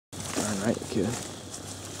right, kid.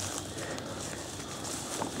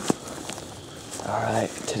 Alright,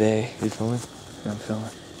 today, you filming? Yeah, I'm filming.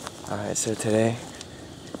 Alright, so today,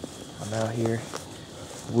 I'm out here,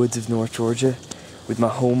 woods of North Georgia, with my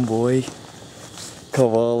homeboy,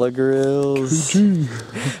 Koala Grylls.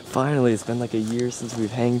 Finally, it's been like a year since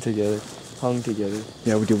we've hung together.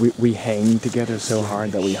 Yeah, we did. We hang together so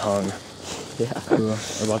hard that we hung. Yeah. We're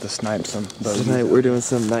about to snipe some bogeys. Tonight we're doing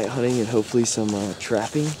some night hunting and hopefully some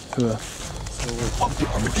trapping. Armadillo.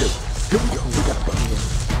 Here we go. We got a buggy.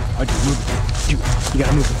 Armadillo, move it. Dude, you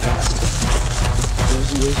gotta move it fast.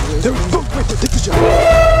 There we go. Right there. Take the shot.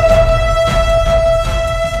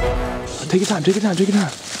 Take your time. Take your time. Take your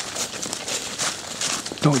time.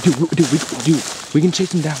 No, dude, we can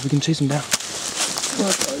chase him down. We can chase him down.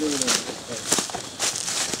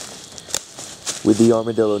 With the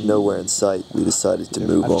armadillo nowhere in sight, we decided to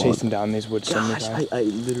move on. I've chased him down these woods so many times. I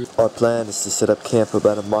literally... Our plan is to set up camp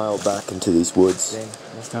about a mile back into these woods. Dang,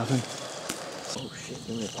 that's nothing. Oh shit,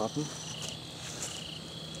 you want me to pop him?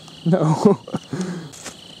 No.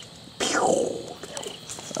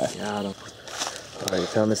 I got him. Alright,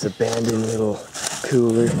 found this abandoned little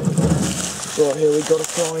cooler. Oh, here we got a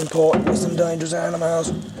frying pot with some dangerous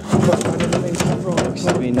animals.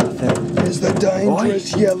 Could be nothing. It's the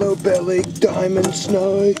dangerous yellow-bellied diamond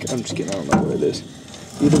snake. I'm just kidding, I don't know what it is.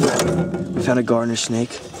 Either way. We found a garter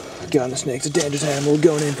snake. Garter snake's a dangerous animal. We're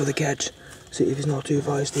going in for the catch. See if he's not too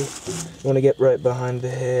feisty. You want to get right behind the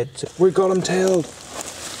head. We got him tailed.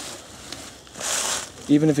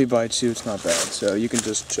 Even if he bites you, it's not bad. So you can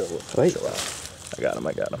just chill out. I got him.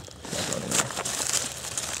 Not going anywhere.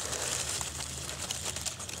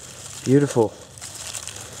 Beautiful.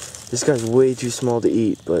 This guy's way too small to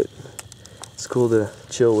eat, but it's cool to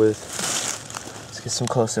chill with. Let's get some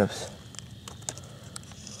close-ups.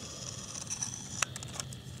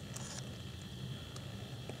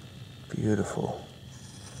 Beautiful.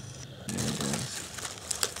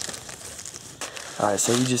 Alright,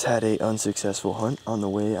 so we just had a unsuccessful hunt on the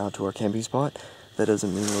way out to our camping spot. That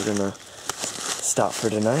doesn't mean we're gonna stop for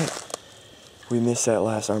tonight. We missed that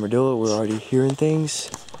last armadillo. We're already hearing things.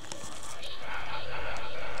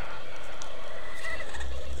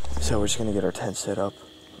 So we're just gonna get our tent set up,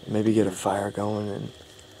 maybe get a fire going and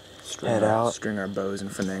head out. String our bows and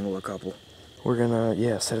finagle a couple. We're gonna,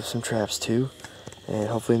 yeah, set up some traps too. And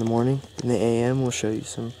hopefully in the morning, in the AM, we'll show you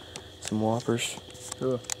some whoppers.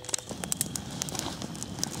 Cool.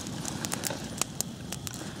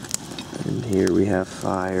 And here we have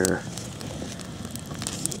fire.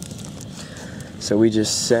 So we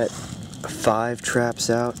just set 5 traps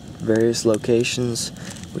out, various locations.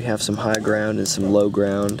 We have some high ground and some low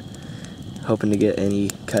ground. Hoping to get any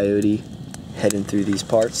coyote heading through these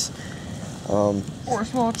parts. Or a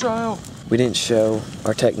small child. We didn't show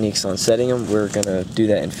our techniques on setting them. We're gonna do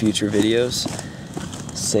that in future videos.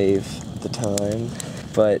 Save the time.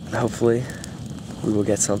 But hopefully we will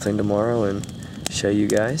get something tomorrow and show you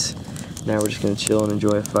guys. Now we're just gonna chill and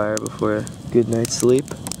enjoy a fire before a good night's sleep.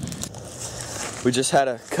 We just had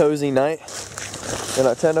a cozy night in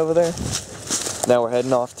our tent over there. Now we're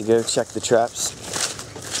heading off to go check the traps.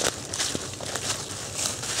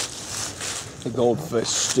 The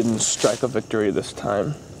goldfish didn't strike a victory this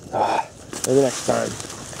time. Maybe next time.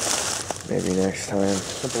 Maybe next time.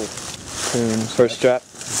 Simple tunes. First trap,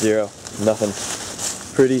 0, nothing.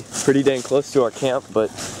 Pretty dang close to our camp,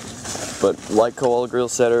 but like Koala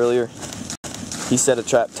Grylls said earlier, he set a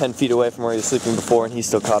trap 10 feet away from where he was sleeping before, and he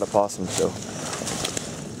still caught a possum. So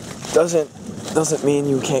doesn't mean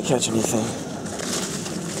you can't catch anything.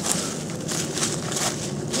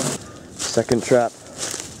 Second trap.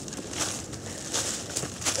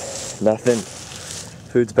 Nothing.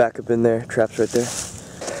 Food's back up in there. Trap's right there.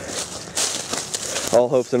 All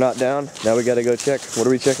hopes are not down. Now we gotta go check. What are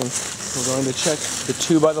we checking? We're going to check the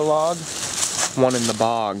 2 by the log, 1 in the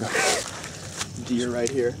bog. Deer right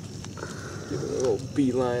here. Give it a little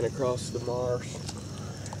beeline across the marsh.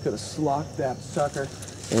 Could have slocked that sucker.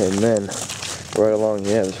 And then right along,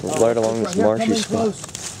 yeah, right along this marshy spot.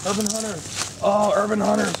 Urban hunters. Oh, urban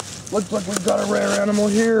hunters. Look, we've got a rare animal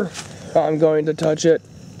here. I'm going to touch it.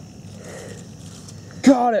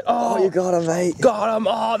 Got it. Oh, you got him, mate. Got him.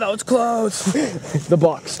 Oh, that was close. The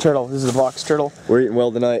box turtle. This is the box turtle. We're eating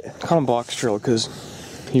well tonight. Call him box turtle because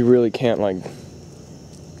he really can't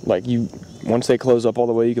like you. Once they close up all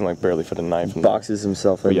the way, you can like barely fit a knife in Boxes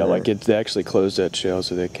himself in there. Yeah, there. like they actually closed that shell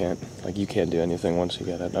so they can't, like you can't do anything once you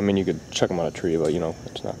get it. I mean, you could chuck them on a tree, but you know,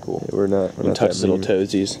 it's not cool. Yeah, we're not touch that his little mean.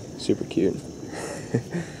 toesies. Super cute.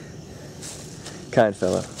 Kind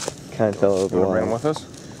fellow You wanna bring him with us?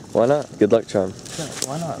 Why not? Good luck charm. Yeah,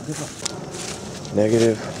 why not? Good luck.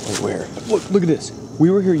 Negative. Where? Look at this. We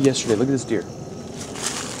were here yesterday. Look at this deer.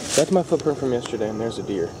 That's my footprint from yesterday, and there's a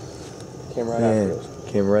deer. Came right after us.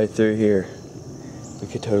 Came right through here. We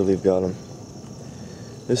could totally have got him.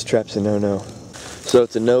 This trap's a no-no. So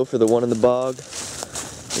it's a no for the one in the bog.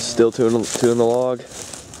 There's still two in the log.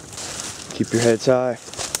 Keep your heads high.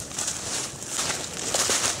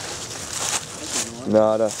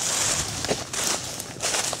 Nada.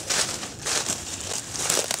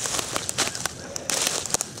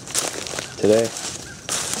 Today,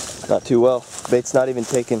 not too well. Bait's not even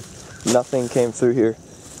taken. Nothing came through here.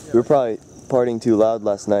 We were probably partying too loud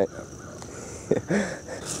last night.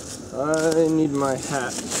 I need my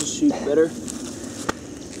hat to shoot better.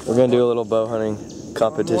 We're gonna do a little bow hunting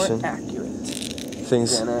competition. More accurate.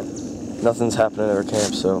 Nothing's happening at our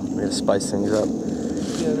camp, so we're gonna spice things up.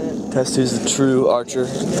 Test who's the true archer.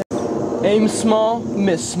 Aim small,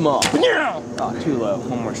 miss small. Oh, too low.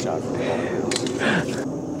 One more shot.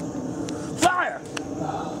 Fire!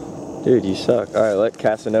 Dude, you suck. All right, let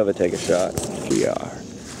Casanova take a shot. GR.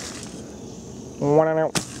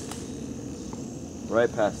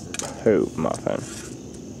 Right past it. Who, muffin?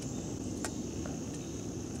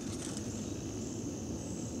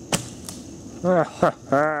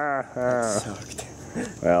 Sucked.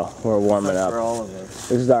 Well, we're warming up. For all of us.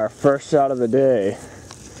 This is our first shot of the day.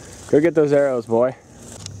 Go get those arrows, boy.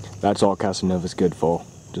 That's all Casanova's good for.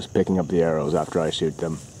 Just picking up the arrows after I shoot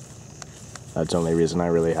them. That's the only reason I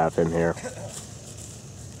really have him here.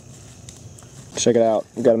 Check it out.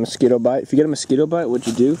 You got a mosquito bite. If you get a mosquito bite, what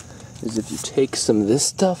you do is if you take some of this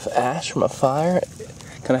stuff, ash from a fire, it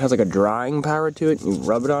kind of has like a drying power to it, and you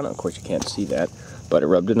rub it on it. Of course, you can't see that, but I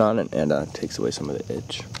rubbed it on it and takes away some of the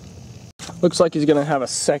itch. Looks like he's gonna have a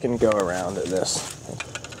second go around at this.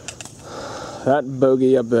 That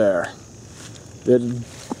bogey up there.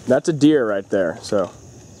 That's a deer right there, so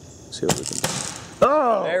let's see what we can do.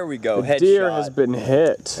 Oh! There we go. The deer has been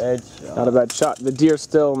hit. Headshot. Not a bad shot. The deer's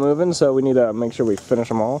still moving, so we need to make sure we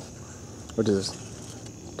finish him off, which is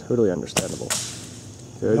totally understandable.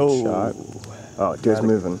 Good shot. Oh, deer's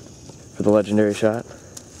moving. For the legendary shot.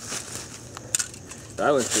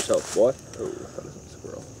 Silence yourself, boy. Oh, that was a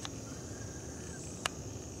squirrel.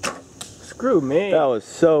 Screw me. That was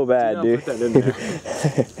so bad, dude. Put that in there.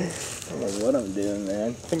 I don't know what I'm doing, man.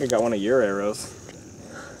 I think I got one of your arrows.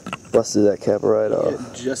 Busted that cap right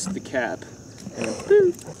off. Just the cap. And then,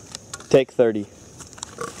 boop. Take 30.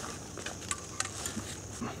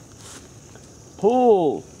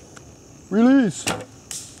 Pull. Release.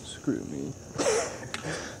 Screw me.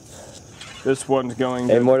 This one's going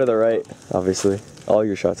Hey, more to the right, obviously. All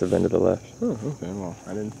your shots have been to the left. Oh, okay. Well,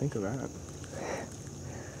 I didn't think of that.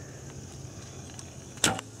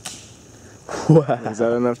 Wow. Is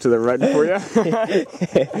that enough to the right for you?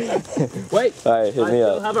 Wait. All right, hit me I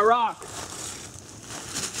still up. have a rock.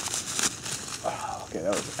 Oh, okay,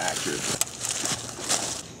 that was accurate.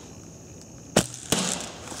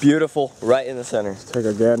 Beautiful, right in the center. Take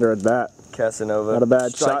a gander at that. Casanova. Not a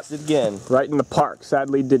bad strikes shot. it again. Right in the park.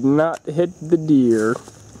 Sadly, did not hit the deer.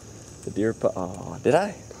 The deer. Oh, did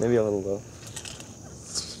I? Maybe a little low.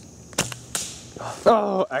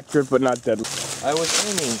 Oh, accurate but not deadly. I was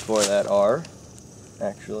aiming for that R,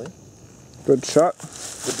 actually. Good shot.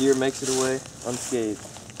 The deer makes it away unscathed.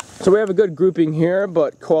 So we have a good grouping here,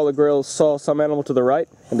 but Koala Grylls saw some animal to the right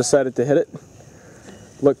and decided to hit it.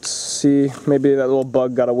 Looked, see, maybe that little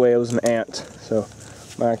bug got away. It was an ant. So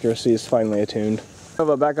my accuracy is finally attuned.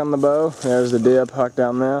 Back on the bow. There's the deer puck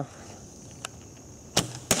down there.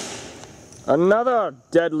 Another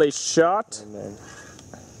deadly shot. Amen.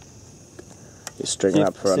 He's stringing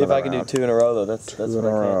up for See if another I can round. do 2 in a row, though. That's what I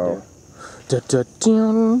can't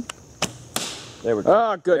do. There we go.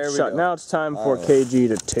 Ah, good There we shot. go. Now it's time for KG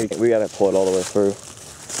to take it. We gotta pull it all the way through.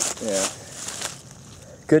 Yeah.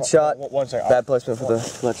 Good shot. One second. Bad placement for the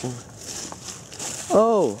fletching.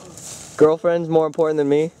 Oh, girlfriend's more important than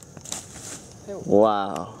me?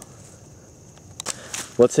 Wow.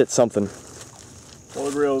 Let's hit something.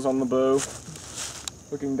 Koala Grylls on the bow.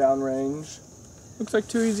 Looking downrange. Looks like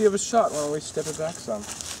too easy of a shot. Why don't we step it back some?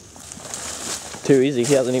 Too easy.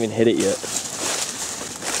 He hasn't even hit it yet.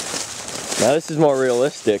 Now this is more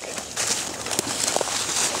realistic.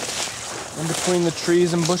 In between the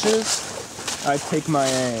trees and bushes, I take my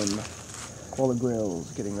aim. Koala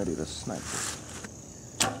Grylls getting ready to snipe.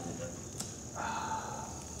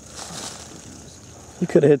 You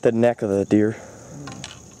could have hit the neck of the deer.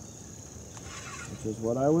 Which is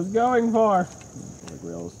what I was going for. Koala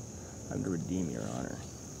Grylls, time to redeem your honor.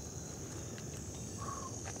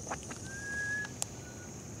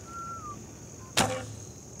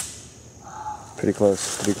 Pretty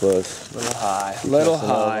close, pretty close. Little high. Little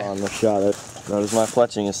high. On the shot it. Notice my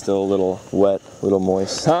fletching is still a little wet, a little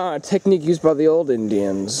moist. Ah, a technique used by the old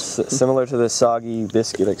Indians. Similar to the soggy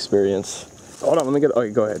biscuit experience. Hold on, let me get.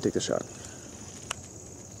 Okay, go ahead, take the shot.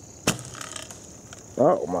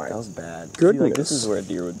 Oh my. That was bad. Goodness. See, like, this is where a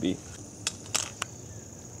deer would be.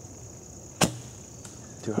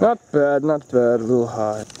 Too hot. Not bad, not bad. A little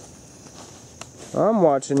hot. I'm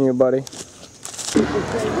watching you, buddy.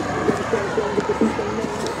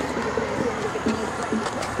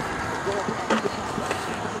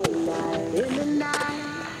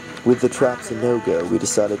 With the traps a no-go, we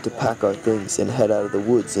decided to pack our things and head out of the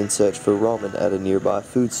woods in search for ramen at a nearby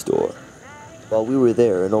food store. While we were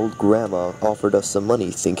there, an old grandma offered us some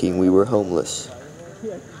money thinking we were homeless.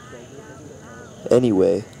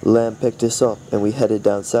 Anyway, Lamb picked us up and we headed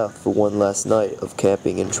down south for one last night of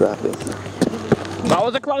camping and trapping. That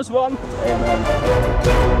was a close one. Amen.